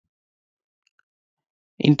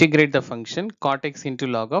Integrate the function cot x into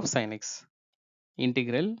log of sin x.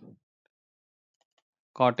 Integral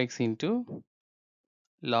cot x into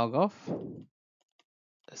log of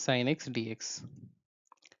sin x dx.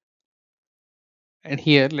 And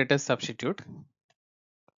here let us substitute.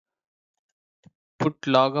 Put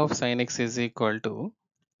log of sin x is equal to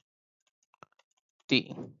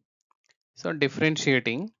t. So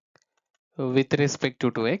differentiating with respect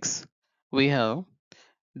to x, we have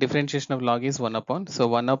differentiation of log is 1 upon. So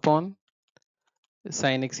 1 upon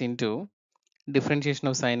sin x into differentiation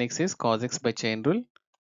of sin x is cos x by chain rule.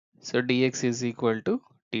 So dx is equal to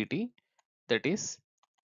dt, that is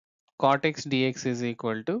cot x dx is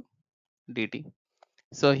equal to dt.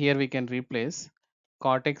 So here we can replace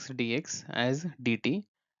cot x dx as dt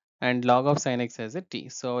and log of sin x as a t.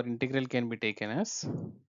 So our integral can be taken as,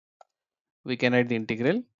 we can write the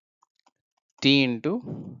integral t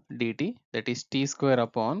into dt, that is t square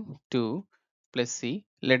upon 2 plus c.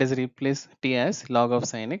 Let us replace t as log of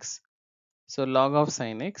sin x. So log of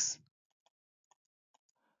sin x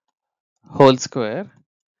whole square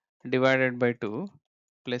divided by 2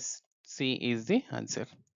 plus c is the answer.